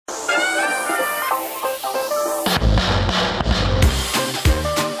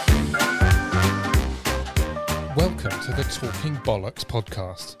Talking Bollocks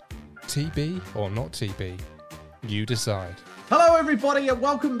podcast. TB or not TB? You decide. Hello everybody and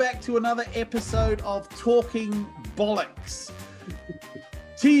welcome back to another episode of Talking Bollocks.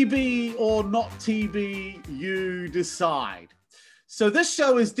 TB or not TB, you decide. So this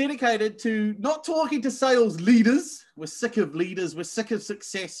show is dedicated to not talking to sales leaders. We're sick of leaders. We're sick of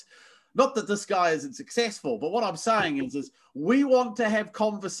success. Not that this guy isn't successful, but what I'm saying is we want to have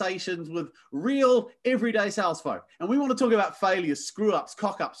conversations with real everyday sales folk. And we want to talk about failures, screw-ups,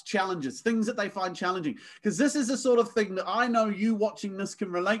 cock-ups, challenges, things that they find challenging. Because this is the sort of thing that I know you watching this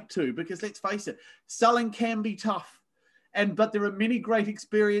can relate to. Because let's face it, selling can be tough. But there are many great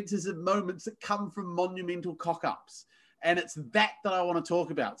experiences and moments that come from monumental cock-ups. And it's that I want to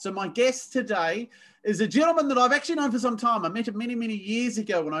talk about. So my guest today is a gentleman that I've actually known for some time. I met him many, many years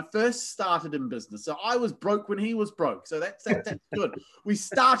ago when I first started in business. So I was broke when he was broke. So that's good. We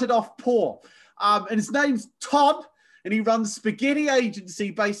started off poor. And his name's Todd, and he runs Spaghetti Agency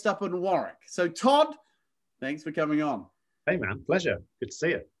based up in Warwick. So Todd, thanks for coming on. Hey man, pleasure. Good to see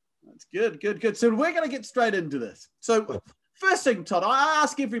you. That's good. So we're going to get straight into this. So first thing, Todd, I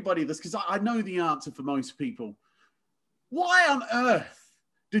ask everybody this because I know the answer for most people. Why on earth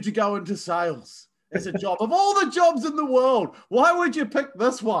did you go into sales as a job? Of all the jobs in the world, why would you pick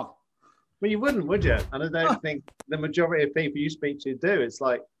this one? Well, you wouldn't, would you? And I don't think the majority of people you speak to do. It's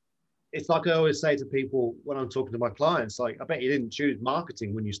like I always say to people when I'm talking to my clients, like, I bet you didn't choose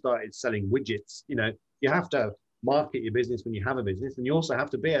marketing when you started selling widgets. You know, you have to market your business when you have a business, and you also have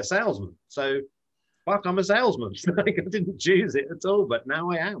to be a salesman. So, fuck, I'm a salesman. Like, I didn't choose it at all, but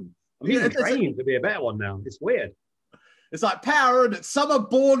now I am. I'm even trained to be a better one now. It's weird. It's like power, and some are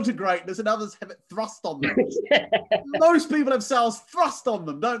born to greatness and others have it thrust on them. Yeah. Most people have sales thrust on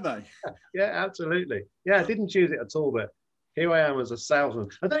them, don't they? Yeah, absolutely. Yeah, I didn't choose it at all, but here I am as a salesman.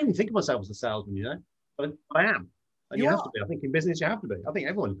 I don't even think of myself as a salesman, you know, but I am. And you have to be. I think in business you have to be. I think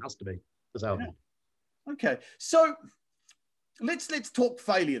everyone has to be a salesman. Yeah. Okay, so let's talk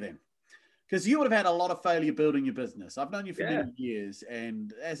failure then. Because you would have had a lot of failure building your business. I've known you for many years,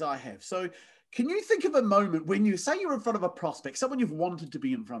 and as I have. So can you think of a moment when you say you're in front of a prospect, someone you've wanted to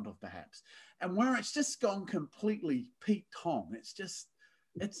be in front of perhaps, and where it's just gone completely Pete Tong?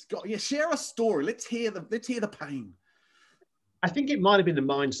 Share a story. Let's hear the pain. I think it might have been the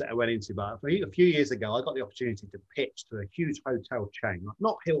mindset I went into, but a few years ago, I got the opportunity to pitch to a huge hotel chain,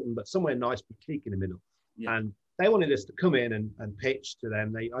 not Hilton, but somewhere nice, boutique in the middle. Yeah. And they wanted us to come in and pitch to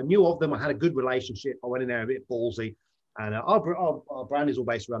them. I knew of them. I had a good relationship. I went in there a bit ballsy. And our brand is all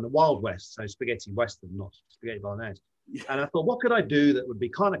based around the Wild West, so spaghetti western, not spaghetti bolognese. Yeah. And I thought, what could I do that would be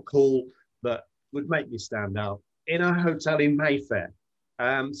kind of cool, that would make me stand out in a hotel in Mayfair?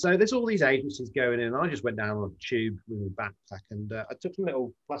 So there's all these agencies going in, and I just went down on a tube with my backpack, and I took some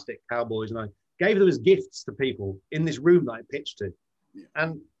little plastic cowboys, and I gave them as gifts to people in this room that I pitched to. Yeah.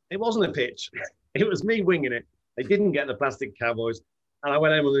 And it wasn't a pitch. It was me winging it. They didn't get the plastic cowboys. And I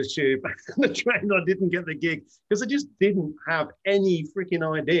went home on the tube on the train. I didn't get the gig because I just didn't have any freaking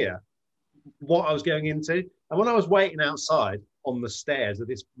idea what I was going into. And when I was waiting outside on the stairs of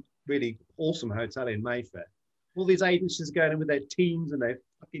this really awesome hotel in Mayfair, all these agencies going in with their teams and their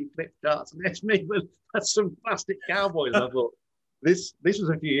fucking flip charts, and there's me with some plastic cowboys. I thought, this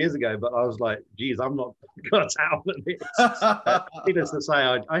was a few years ago, but I was like, geez, I'm not cut out for this. Needless to say,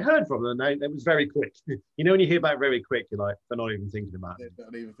 I heard from them. It was very quick. You know, when you hear back very quick, you're like, they're not even thinking about it.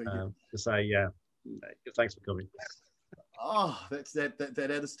 Not even thinking. To say, yeah, thanks for coming. Oh,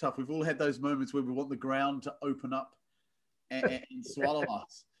 that is tough. We've all had those moments where we want the ground to open up and swallow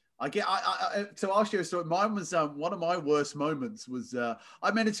us. So I'll share a story. Mine was one of my worst moments was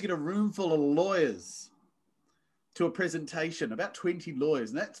I managed to get a room full of lawyers to a presentation, about 20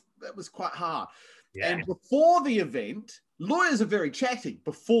 lawyers, and that was quite hard. Yeah. And before the event, lawyers are very chatty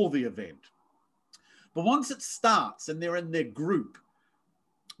before the event. But once it starts and they're in their group,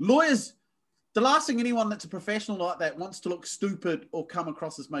 lawyers, the last thing anyone that's a professional like that wants to look stupid or come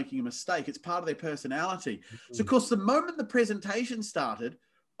across as making a mistake. It's part of their personality. Mm-hmm. So, of course, the moment the presentation started,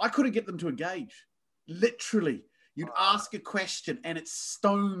 I couldn't get them to engage, literally. You'd ask a question and it's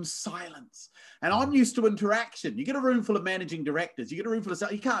stone silence. And I'm used to interaction. You get a room full of managing directors. You get a room full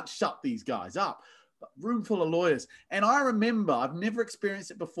of... You can't shut these guys up. Room full of lawyers. And I remember, I've never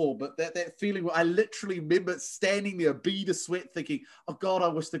experienced it before, but that feeling where I literally remember standing there, a bead of sweat, thinking, oh God, I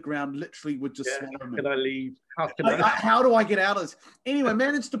wish the ground literally would just swallow me. How can I leave? How do I get out of this? Anyway,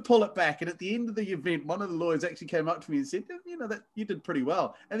 managed to pull it back. And at the end of the event, one of the lawyers actually came up to me and said, you know, that you did pretty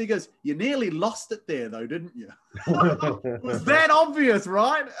well. And he goes, you nearly lost it there though, didn't you? It was that obvious,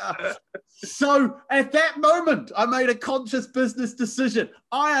 right? So at that moment, I made a conscious business decision.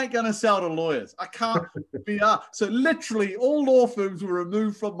 I ain't going to sell to lawyers. I can't be So literally all law firms were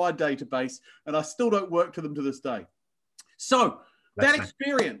removed from my database, and I still don't work to them to this day. So that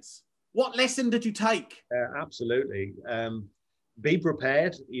experience, what lesson did you take? Absolutely. Be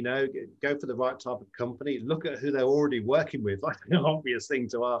prepared, go for the right type of company. Look at who they're already working with. Like an obvious thing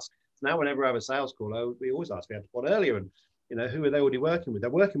to ask. Now, whenever I have a sales call, we always ask, we had one earlier, and who are they already working with?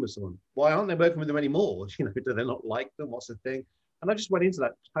 They're working with someone. Why aren't they working with them anymore? Do they not like them? What's the thing? And I just went into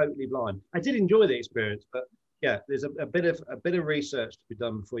that totally blind. I did enjoy the experience, but yeah, there's a bit of research to be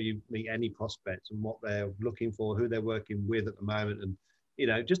done before you meet any prospects and what they're looking for, who they're working with at the moment, and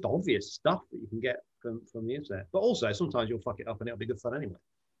just obvious stuff that you can get from the internet. But also sometimes you'll fuck it up and it'll be good fun anyway.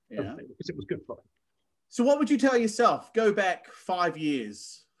 Yeah, because it was good fun. So what would you tell yourself? Go back 5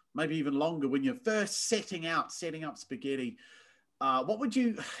 years, maybe even longer, when you're first setting up Spaghetti. What would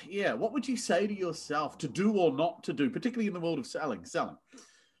you say to yourself to do or not to do, particularly in the world of selling? So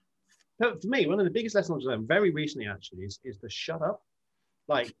for me, one of the biggest lessons I've learned very recently actually is to shut up.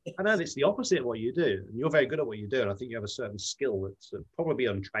 Like, I know it's the opposite of what you do, and you're very good at what you do, and I think you have a certain skill that's probably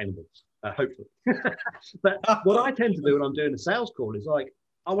untrainable, hopefully. But what I tend to do when I'm doing a sales call is like,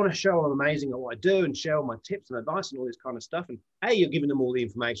 I want to show I'm amazing at what I do and share all my tips and advice and all this kind of stuff. And A, you're giving them all the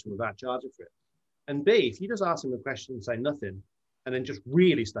information without charging for it. And B, if you just ask them a question and say nothing, and then just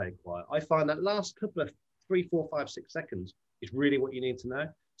really stay quiet, I find that last couple of 3, 4, 5, 6 seconds is really what you need to know.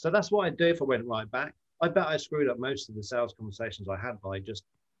 So that's what I'd do if I went right back. I bet I screwed up most of the sales conversations I had by just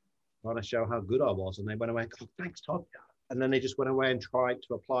trying to show how good I was. And they went away, oh, thanks, Todd. And then they just went away and tried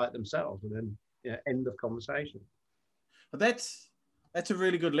to apply it themselves, and then end of conversation. But that's a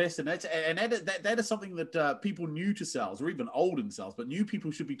really good lesson. That is something that people new to sales, or even old in sales, but new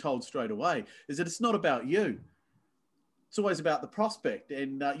people should be told straight away, is that it's not about you. It's always about the prospect.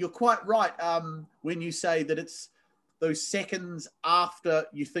 And you're quite right when you say that it's those seconds after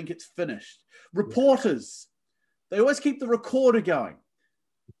you think it's finished. Reporters, they always keep the recorder going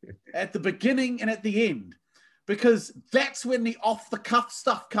at the beginning and at the end, because that's when the off-the-cuff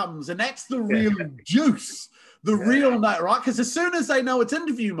stuff comes, and that's the real juice, the real note, right? Because as soon as they know it's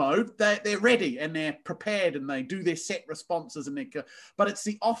interview mode, they're ready and they're prepared and they do their set responses, but it's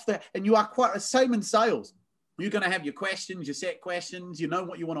the and you are quite the same in sales. You're going to have your questions, your set questions, you know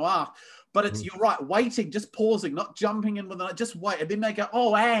what you want to ask, but it's, you're right, waiting, just pausing, not jumping in with it, just wait. And then they go,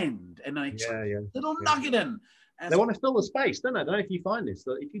 oh, and they little nugget in. They want to fill the space, don't they? I don't know if you find this,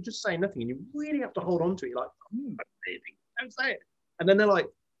 that if you just say nothing and you really have to hold on to it, you're like, don't say it. And then they're like,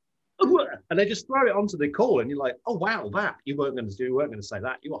 oh, and they just throw it onto the call, and you're like, oh, wow, that. You weren't going to say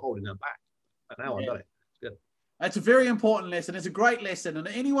that. You were holding that back. But now I've done it. It's good. That's a very important lesson. It's a great lesson. And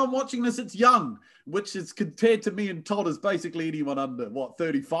anyone watching this, it's young, which is compared to me and Todd is basically anyone under,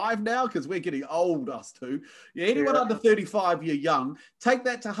 35 now? Because we're getting old, us two. Yeah, anyone under 35, you're young. Take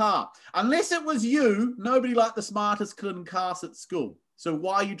that to heart. Unless it was you, nobody liked the smartest class at school. So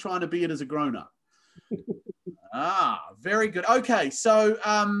why are you trying to be it as a grown-up? Very good. Okay,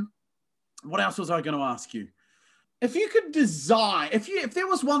 so what else was I going to ask you? If you could design, if there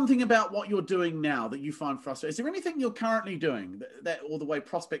was one thing about what you're doing now that you find frustrating, is there anything you're currently doing that or the way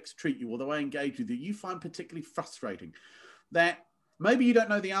prospects treat you or the way they engage with you find particularly frustrating that maybe you don't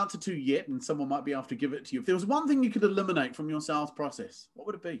know the answer to yet and someone might be able to give it to you? If there was one thing you could eliminate from your sales process, what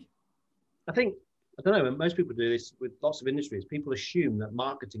would it be? I don't know, most people do this with lots of industries. People assume that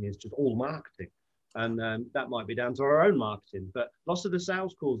marketing is just all marketing. And that might be down to our own marketing. But lots of the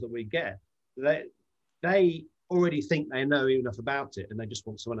sales calls that we get, they already think they know enough about it and they just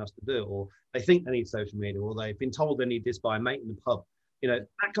want someone else to do it, or they think they need social media, or they've been told they need this by a mate in the pub. That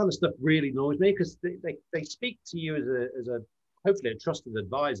kind of stuff really annoys me, because they speak to you as a hopefully a trusted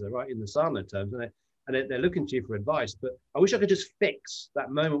advisor, right, in the Sana terms, and they're looking to you for advice. But I wish I could just fix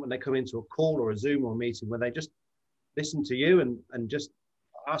that moment when they come into a call or a Zoom or a meeting where they just listen to you and just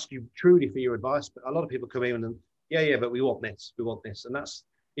ask you truly for your advice. But a lot of people come in and but we want this, and that's,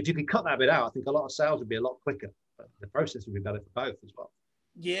 if you could cut that bit out, I think a lot of sales would be a lot quicker. But the process would be better for both as well.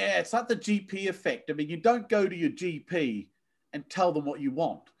 Yeah, it's like the GP effect. I mean, you don't go to your GP and tell them what you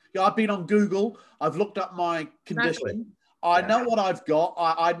want. I've been on Google. I've looked up my condition. Exactly. I know what I've got.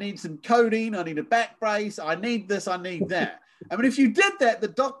 I need some codeine. I need a back brace. I need this. I need that. I mean, if you did that, the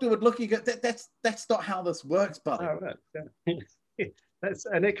doctor would look at you and go, that's not how this works, buddy. Oh, right. Yeah.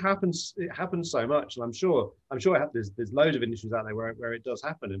 And it happens so much, and I'm sure there's loads of industries out there where it does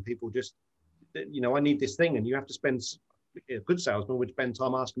happen, and people just, I need this thing, and you have to spend, a good salesman would spend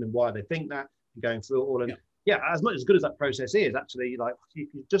time asking them why they think that, and going through it all. And as much as good as that process is, actually, like, you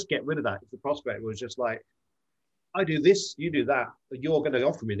can just get rid of that if the prospect was just like, I do this, you do that, but you're going to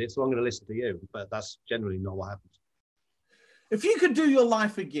offer me this, so I'm going to listen to you. But that's generally not what happens. If you could do your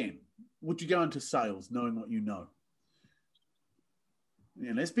life again, would you go into sales knowing what you know?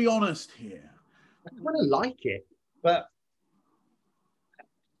 Yeah, let's be honest here. I kind of like it, but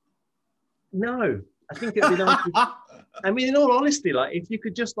no, I think it'd be nice. I mean, in all honesty, like if you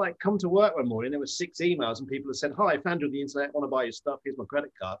could just like come to work one morning, there were 6 emails and people have said, "Hi, I found you on the internet. Want to buy your stuff? Here's my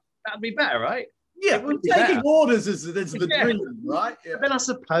credit card." That'd be better, right? Yeah, taking orders is the dream, right? Yeah. But then I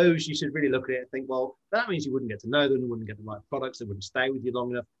suppose you should really look at it and think, well, that means you wouldn't get to know them, you wouldn't get the right products, they wouldn't stay with you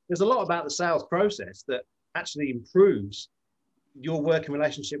long enough. There's a lot about the sales process that actually improves your working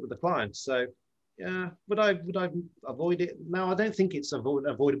relationship with the client. So, yeah, would I avoid it? No, I don't think it's an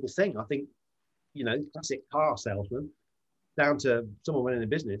avoidable thing. I think, classic car salesman down to someone running a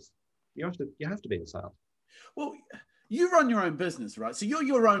business, you have to be in sales. Well, you run your own business, right? So you're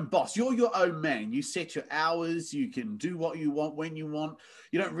your own boss. You're your own man. You set your hours. You can do what you want when you want.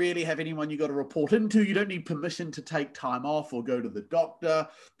 You don't really have anyone you got to report into. You don't need permission to take time off or go to the doctor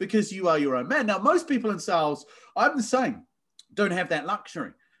because you are your own man. Now, most people in sales, I'm the same, don't have that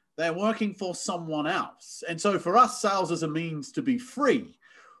luxury. They're working for someone else. And so for us, sales is a means to be free.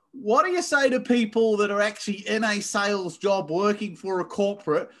 What do you say to people that are actually in a sales job working for a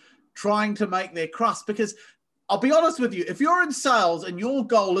corporate trying to make their crust? Because I'll be honest with you, if you're in sales and your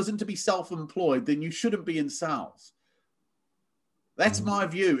goal isn't to be self-employed, then you shouldn't be in sales. That's my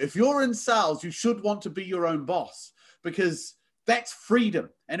view. If you're in sales, you should want to be your own boss because that's freedom.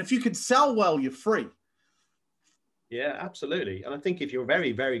 And if you can sell well, you're free. Yeah, absolutely. And I think if you're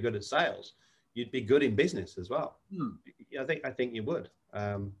very, very good at sales, you'd be good in business as well. I think you would.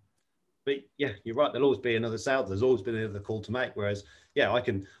 But yeah, you're right. There'll always be another sales. There's always been another call to make. Whereas, yeah, I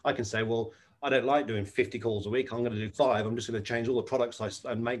can say, well, I don't like doing 50 calls a week. I'm going to do 5. I'm just going to change all the products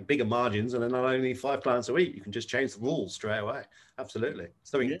and make bigger margins. And then I only need 5 clients a week. You can just change the rules straight away. Absolutely.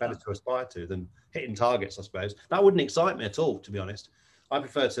 Something better to aspire to than hitting targets, I suppose. That wouldn't excite me at all, to be honest. I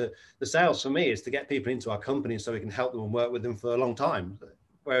prefer the sales for me is to get people into our company so we can help them and work with them for a long time.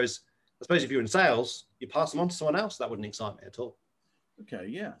 Whereas I suppose if you're in sales, you pass them on to someone else. That wouldn't excite me at all. Okay,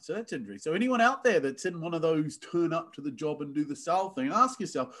 yeah. So that's interesting. So anyone out there that's in one of those turn up to the job and do the sales thing, ask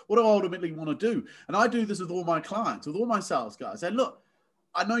yourself, what do I ultimately want to do? And I do this with all my clients, with all my sales guys. And look,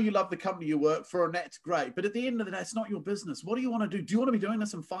 I know you love the company you work for and that's great, but at the end of the day, it's not your business. What do you want to do? Do you want to be doing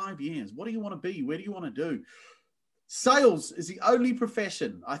this in 5 years? What do you want to be? Where do you want to do? Sales is the only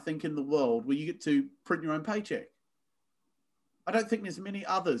profession, I think, in the world where you get to print your own paycheck. I don't think there's many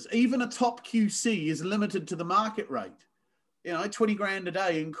others. Even a top QC is limited to the market rate. 20 grand a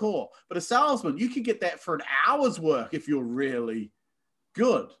day in core. But a salesman, you could get that for an hour's work if you're really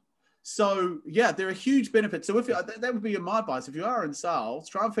good. So, yeah, there are huge benefits. So that would be my advice. If you are in sales,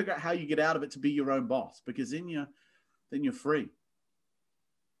 try and figure out how you get out of it to be your own boss, because then you're free.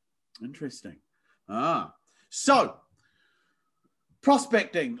 Interesting. So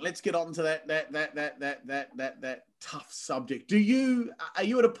prospecting. Let's get on to that tough subject. Are you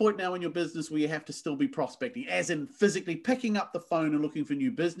at a point now in your business where you have to still be prospecting, as in physically picking up the phone and looking for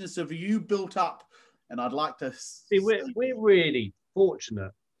new business? Have you built up? And I'd like to see. We're really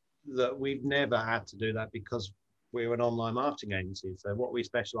fortunate that we've never had to do that because we're an online marketing agency. So what we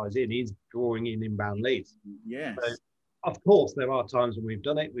specialize in is drawing in inbound leads. Yes. So, of course, there are times when we've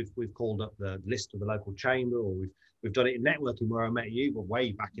done it. We've called up the list of the local chamber, or we've done it in networking where I met you, but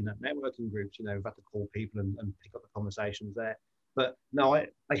way back in that networking groups, we've had to call people and pick up the conversations there. But no, I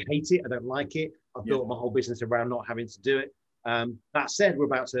hate it. I don't like it. I've built my whole business around not having to do it. That said, we're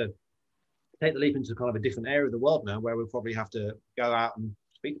about to take the leap into kind of a different area of the world now where we'll probably have to go out and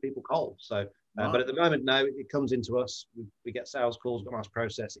speak to people cold. So, but at the moment, no, it comes into us. We get sales calls, got a nice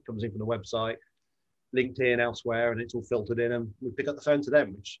process. It comes in from the website, LinkedIn, elsewhere, and it's all filtered in, and we pick up the phone to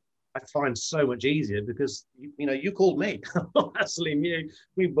them, which I find so much easier because you called me. I'm not hassling you.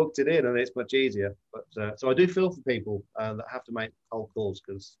 We booked it in, and it's much easier. But so I do feel for people that have to make cold calls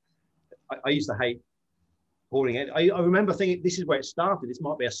because I used to hate calling it. I remember thinking this is where it started. This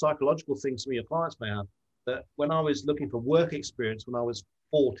might be a psychological thing some of your clients may have. That when I was looking for work experience when I was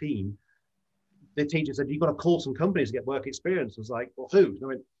 14, the teacher said, "You've got to call some companies to get work experience." I was like, "Well, who?" I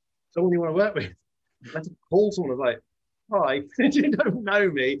went, "Someone you want to work with." I had to call someone. I was like, "Hi, you don't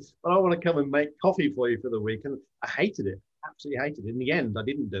know me, but I want to come and make coffee for you for the week." And I hated it, absolutely hated it. In the end, I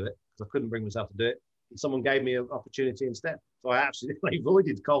didn't do it because I couldn't bring myself to do it. And someone gave me an opportunity instead. So I absolutely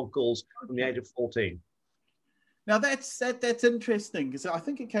avoided cold calls from the age of 14. Now that's interesting because I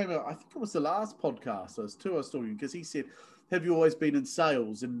think it came out. I think it was the last podcast I was talking because he said, "Have you always been in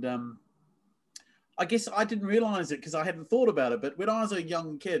sales?" And I guess I didn't realize it because I hadn't thought about it. But when I was a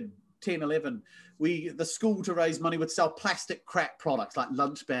young kid, 10, 11, the school to raise money would sell plastic crap products like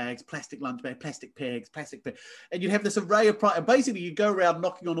lunch bags, plastic bags, plastic bags. And you'd have this array of products. And basically, you'd go around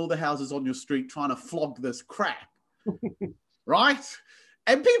knocking on all the houses on your street trying to flog this crap, right?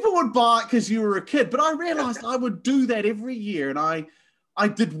 And people would buy it because you were a kid. But I realized I would do that every year, and I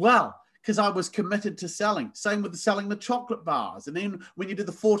did well because I was committed to selling. Same with selling the chocolate bars. And then when you did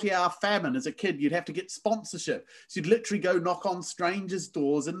the 40-hour famine as a kid, you'd have to get sponsorship. So you'd literally go knock on strangers'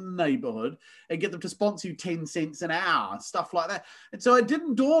 doors in the neighborhood and get them to sponsor you 10 cents an hour, stuff like that. And so it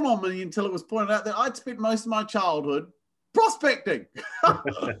didn't dawn on me until it was pointed out that I'd spent most of my childhood prospecting,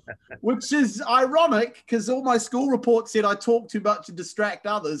 which is ironic because all my school reports said I talk too much and distract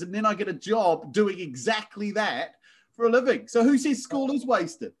others. And then I get a job doing exactly that for a living. So who says school is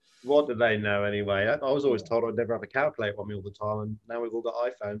wasted? What do they know anyway? I was always told I'd never have a calculator on me all the time, and now we've all got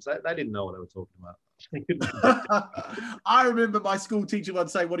iPhones. They didn't know what they were talking about. I remember my school teacher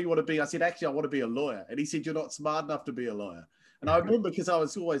once saying, "What do you want to be?" I said, "Actually, I want to be a lawyer." And he said, "You're not smart enough to be a lawyer." And I remember because I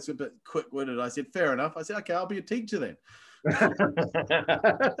was always a bit quick-witted, I said, "Fair enough." I said, "Okay, I'll be a teacher then."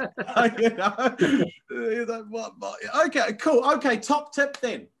 Okay, cool. Okay, top tip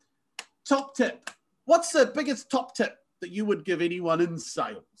then. Top tip. What's the biggest top tip that you would give anyone in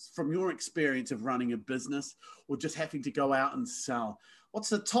sales from your experience of running a business or just having to go out and sell? What's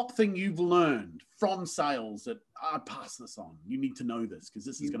the top thing you've learned from sales that I pass this on? You need to know this because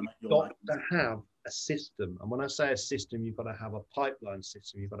this is going to make your life. You've got to have a system. And when I say a system, you've got to have a pipeline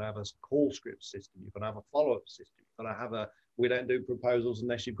system. You've got to have a call script system. You've got to have a follow-up system. You've got to have we don't do proposals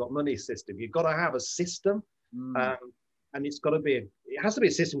unless you've got money system. You've got to have a system. And it's got to be, it has to be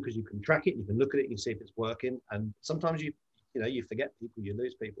a system because you can track it, you can look at it, you can see if it's working. And sometimes you forget people, you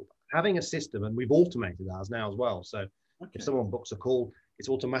lose people. Having a system, and we've automated ours now as well. So if someone books a call, it's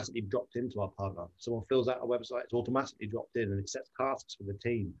automatically dropped into our pipeline. Someone fills out a website, it's automatically dropped in, and it sets tasks for the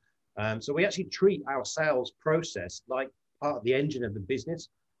team. So we actually treat our sales process like part of the engine of the business,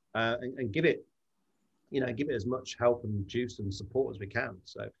 and give it as much help and juice and support as we can.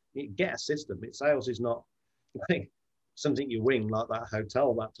 So you get a system. Sales is not like something you wing like that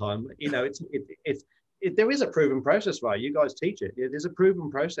hotel that time. There is a proven process, right? You guys teach it. There's a proven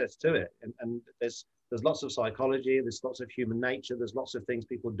process to it, and there's lots of psychology. There's lots of human nature. There's lots of things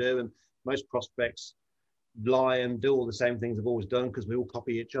people do, and most prospects lie and do all the same things they've always done because we all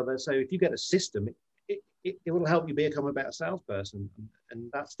copy each other. So if you get a system, it will help you become a better salesperson,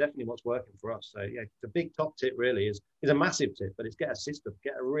 and that's definitely what's working for us. So yeah, the big top tip really is a massive tip, but it's get a system,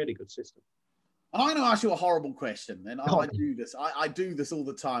 get a really good system. And I'm going to ask you a horrible question, and I do this. I do this all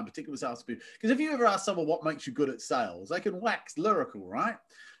the time, particularly with salespeople. Because if you ever ask someone what makes you good at sales, they can wax lyrical, right?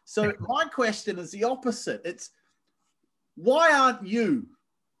 So my question is the opposite. It's why aren't you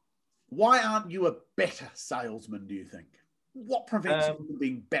a better salesman, do you think? What prevents you from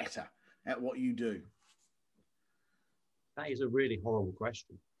being better at what you do? That is a really horrible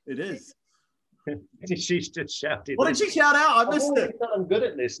question. It is. She's just shouted. What did she shout out? I missed it. I'm good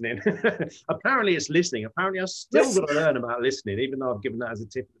at listening. Apparently it's listening. Apparently I've still got to learn about listening, even though I've given that as a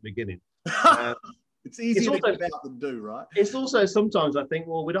tip at the beginning. It's easy to give out than do, right? It's also sometimes I think,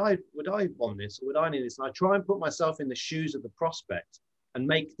 well, would I want this or would I need this? And I try and put myself in the shoes of the prospect and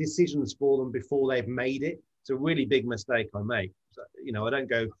make decisions for them before they've made it. It's a really big mistake I make. So, I don't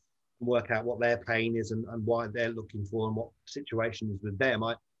go and work out what their pain is and why they're looking for and what situation is with them.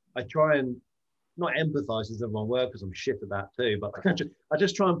 I try and not empathize is the wrong word because I'm shit at that too, but I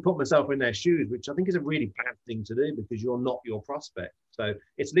just try and put myself in their shoes, which I think is a really bad thing to do because you're not your prospect. So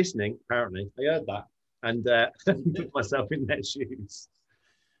it's listening, apparently. I heard that and put myself in their shoes.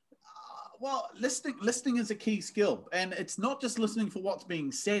 Well, listening is a key skill, and it's not just listening for what's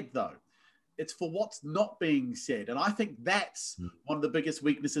being said though. It's for what's not being said. And I think that's one of the biggest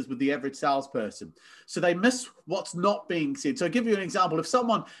weaknesses with the average salesperson. So they miss what's not being said. So I'll give you an example. If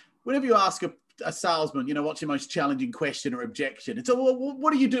someone, whenever you ask a salesman, what's your most challenging question or objection? It's, well,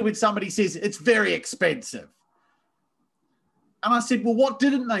 what do you do when somebody says it's very expensive? And I said, well, what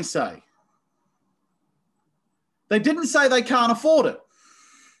didn't they say? They didn't say they can't afford it.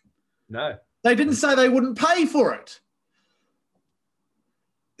 No. They didn't say they wouldn't pay for it.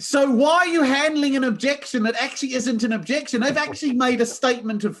 So why are you handling an objection that actually isn't an objection? They've actually made a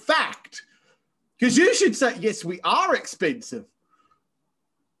statement of fact. Because you should say, yes, we are expensive.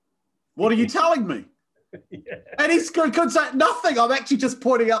 What are you telling me? Yeah. And he could say nothing. I'm actually just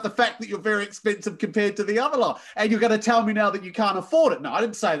pointing out the fact that you're very expensive compared to the other lot. And you're going to tell me now that you can't afford it. No, I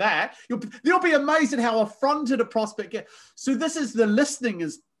didn't say that. You'll be amazed at how affronted a prospect gets. So this is the listening,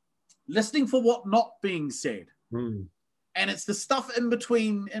 is listening for what not being said. And it's the stuff in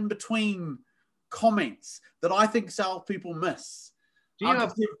between comments that I think salespeople miss.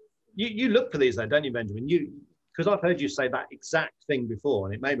 You look for these though, don't you, Benjamin? Because I've heard you say that exact thing before,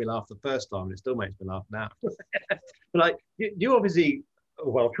 and it made me laugh the first time, and it still makes me laugh now. But like, you obviously are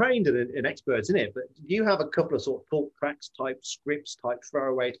well trained and experts in it, but do you have a couple of sort of talk tracks type scripts type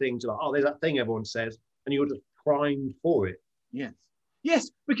throwaway things like, oh, there's that thing everyone says, and you're just primed for it?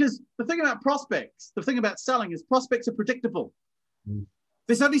 Yes, because the thing about prospects, the thing about selling is prospects are predictable.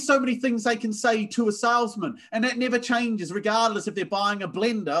 There's only so many things they can say to a salesman, and that never changes regardless if they're buying a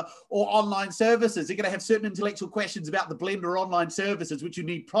blender or online services. They're going to have certain intellectual questions about the blender or online services, which you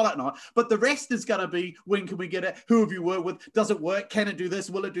need product on. But the rest is going to be, when can we get it? Who have you worked with? Does it work? Can it do this?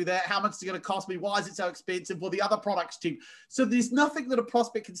 Will it do that? How much is it going to cost me? Why is it so expensive? Well, the other product's cheap. So there's nothing that a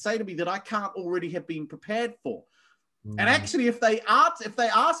prospect can say to me that I can't already have been prepared for. And actually, if they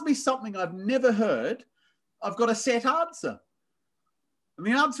ask me something I've never heard, I've got a set answer. And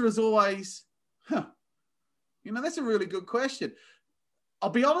the answer is always, that's a really good question. I'll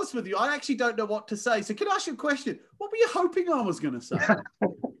be honest with you, I actually don't know what to say. So can I ask you a question? What were you hoping I was going to say?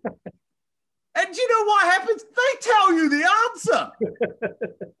 And you know what happens? They tell you the answer.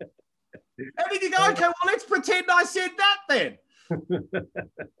 And then you go, okay, well, let's pretend I said that then.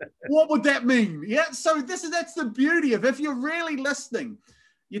 What would that mean? Yeah, so that's the beauty of, if you're really listening,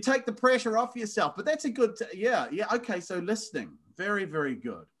 you take the pressure off yourself. But that's a good, okay, so listening. Very, very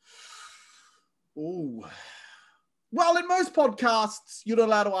good. Oh, well, in most podcasts, you're not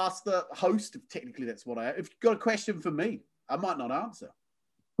allowed to ask the host. Technically, that's what if you've got a question for me, I might not answer.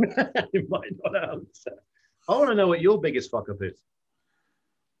 You might not answer. I want to know what your biggest fuck up is.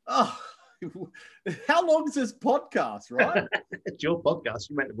 Oh, how long is this podcast, right? It's your podcast.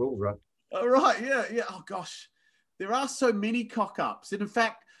 You make the rules, right? Oh, right, yeah. Oh, gosh. There are so many cock-ups. And in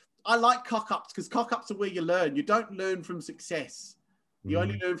fact, I like cock-ups because cock-ups are where you learn. You don't learn from success. You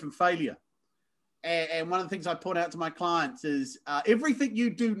only learn from failure. And one of the things I point out to my clients is everything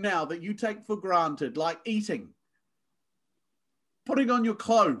you do now that you take for granted, like eating, putting on your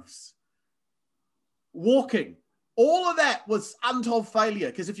clothes, walking, all of that was untold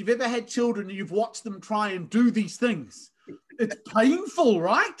failure. Because if you've ever had children and you've watched them try and do these things, it's painful,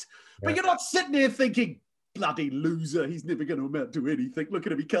 right? Yeah. But you're not sitting there thinking, bloody loser, he's never going to amount to anything. Look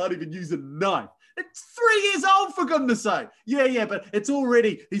at him, he can't even use a knife. It's 3 years old, for goodness sake. Yeah, but it's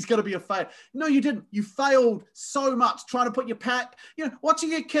already, he's going to be a fail. No, you didn't. You failed so much trying to put your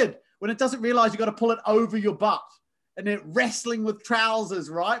watching a kid when it doesn't realize you got to pull it over your butt. And they're wrestling with trousers,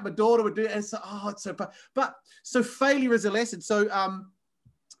 right? My daughter would do it. It's so, but so failure is a lesson. So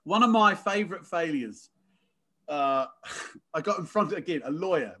one of my favorite failures, I got in front of, again, a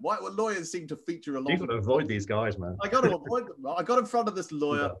lawyer. Why lawyers seem to feature a lot. You've got to avoid these guys, man. I got to avoid them. I got in front of this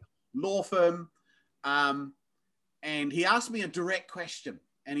law firm, and he asked me a direct question.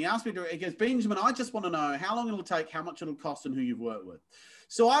 And he asked me, he goes, Benjamin, I just want to know how long it'll take, how much it'll cost, and who you've worked with.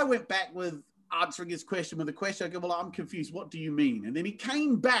 So I went back with answering his question with a question. I go, well, I'm confused. What do you mean? And then he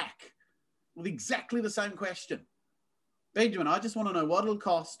came back with exactly the same question. Benjamin, I just want to know what it'll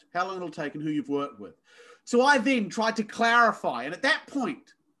cost, how long it'll take, and who you've worked with. So I then tried to clarify. And at that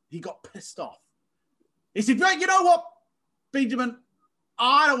point, he got pissed off. He said, well, you know what, Benjamin,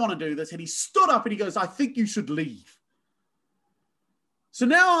 I don't want to do this. And he stood up and he goes, I think you should leave. So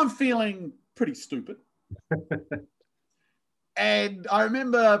now I'm feeling pretty stupid. And I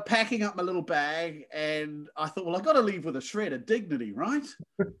remember packing up my little bag and I thought, well, I've got to leave with a shred of dignity, right?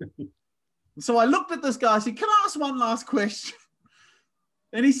 So I looked at this guy. I said, can I ask one last question?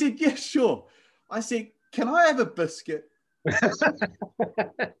 And he said, yeah, sure. I said, can I have a biscuit?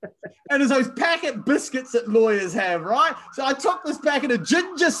 And it's those packet biscuits that lawyers have, right? So I took this packet of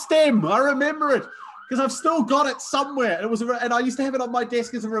Ginger Stem. I remember it because I've still got it somewhere. And I used to have it on my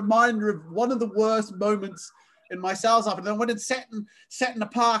desk as a reminder of one of the worst moments in my sales life. And then I went and sat in the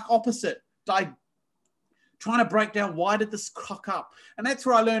park opposite, trying to break down why did this cock up. And that's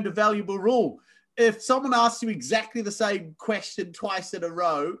where I learned a valuable rule. If someone asks you exactly the same question twice in a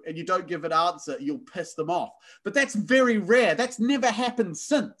row and you don't give an answer, you'll piss them off. But that's very rare. That's never happened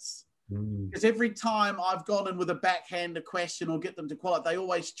since. Because every time I've gone in with a backhander question or get them to qualify, they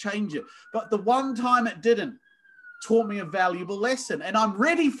always change it. But the one time it didn't taught me a valuable lesson. And I'm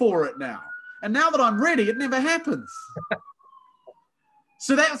ready for it now. And now that I'm ready, it never happens.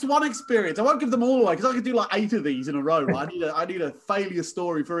 So that's one experience. I won't give them all away because I could do like 8 of these in a row, right? I need a failure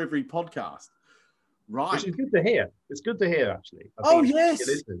story for every podcast. Right. Which is good to hear. It's good to hear, actually. Yes. It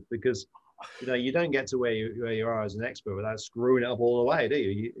is, because you don't get to where you are as an expert without screwing it up all the way, do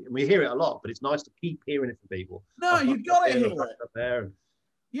you? We hear it a lot, but it's nice to keep hearing it from people. No, you've got to hear it. Up there.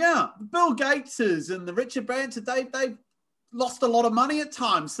 Yeah, Bill Gateses and the Richard Branson, they've lost a lot of money at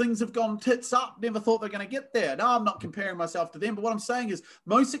times. Things have gone tits up. Never thought they're going to get there. No, I'm not comparing myself to them. But what I'm saying is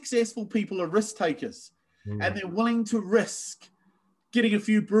most successful people are risk takers and they're willing to risk getting a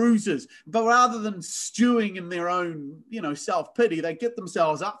few bruises. But rather than stewing in their own, self-pity, they get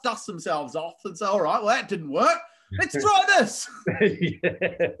themselves up, dust themselves off and say, all right, well, that didn't work. Let's try this.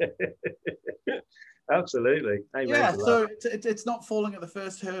 Absolutely. Amen. Yeah, so it's not falling at the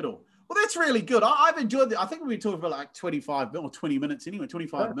first hurdle. Well, that's really good. I've enjoyed it. I think we talked about like 25 or 20 minutes anyway,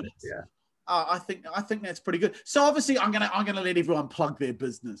 25 minutes. Yeah. I think that's pretty good. So obviously I'm gonna let everyone plug their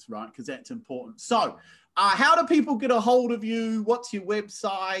business, right? Because that's important. So how do people get a hold of you? What's your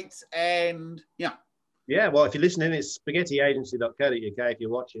website? And yeah, well, if you're listening, it's spaghettiagency.co.uk. If you're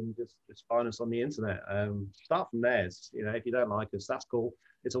watching, just find us on the internet. Start from there. If you don't like us, that's cool.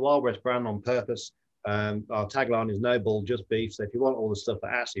 It's a Wild West brand on purpose. Our tagline is no bull, just beef. So if you want all the stuff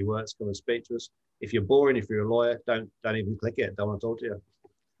that actually works, come and speak to us. If you're boring, if you're a lawyer, don't even click it. Don't want to talk to you.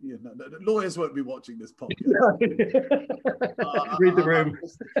 Yeah, no, lawyers won't be watching this podcast. Read the room.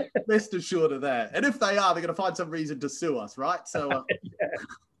 Rest assured of that. And if they are, they're going to find some reason to sue us, right? So,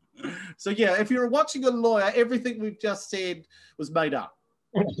 So if you're watching a lawyer, everything we've just said was made up.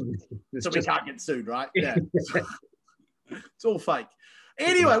 We can't get sued, right? Yeah. It's all fake.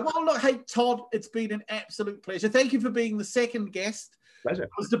 Anyway, well, look, hey, Todd, it's been an absolute pleasure. Thank you for being the second guest. Pleasure. I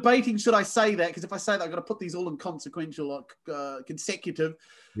was debating, should I say that? Because if I say that, I've got to put these all in consequential, consecutive.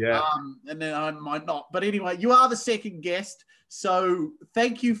 Yeah. And then I might not. But anyway, you are the second guest. So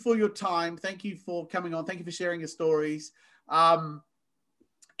thank you for your time. Thank you for coming on. Thank you for sharing your stories.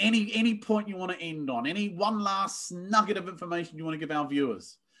 Any point you want to end on? Any one last nugget of information you want to give our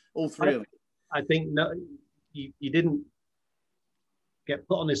viewers? All three of them. I think no, you didn't get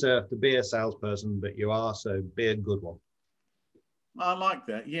put on this earth to be a salesperson, but you are, so be a good one. I like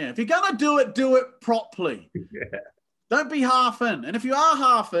that. Yeah. If you're going to do it properly. Yeah. Don't be half in. And if you are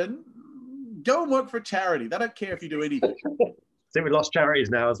half in, go and work for a charity. They don't care if you do anything. I think we lost charities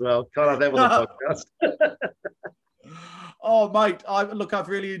now as well. Can't have them on the podcast. Oh, mate. I've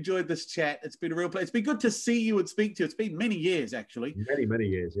really enjoyed this chat. It's been a real pleasure. It's been good to see you and speak to you. It's been many years, actually. Many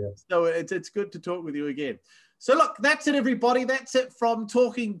years, yeah. So it's good to talk with you again. So look, that's it, everybody. That's it from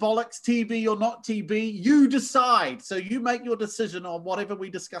Talking Bollocks, TB or not TB. You decide. So you make your decision on whatever we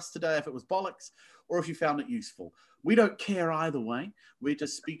discussed today, if it was bollocks or if you found it useful. We don't care either way. We're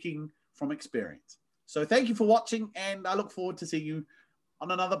just speaking from experience. So thank you for watching, and I look forward to seeing you on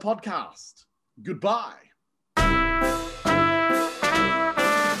another podcast. Goodbye.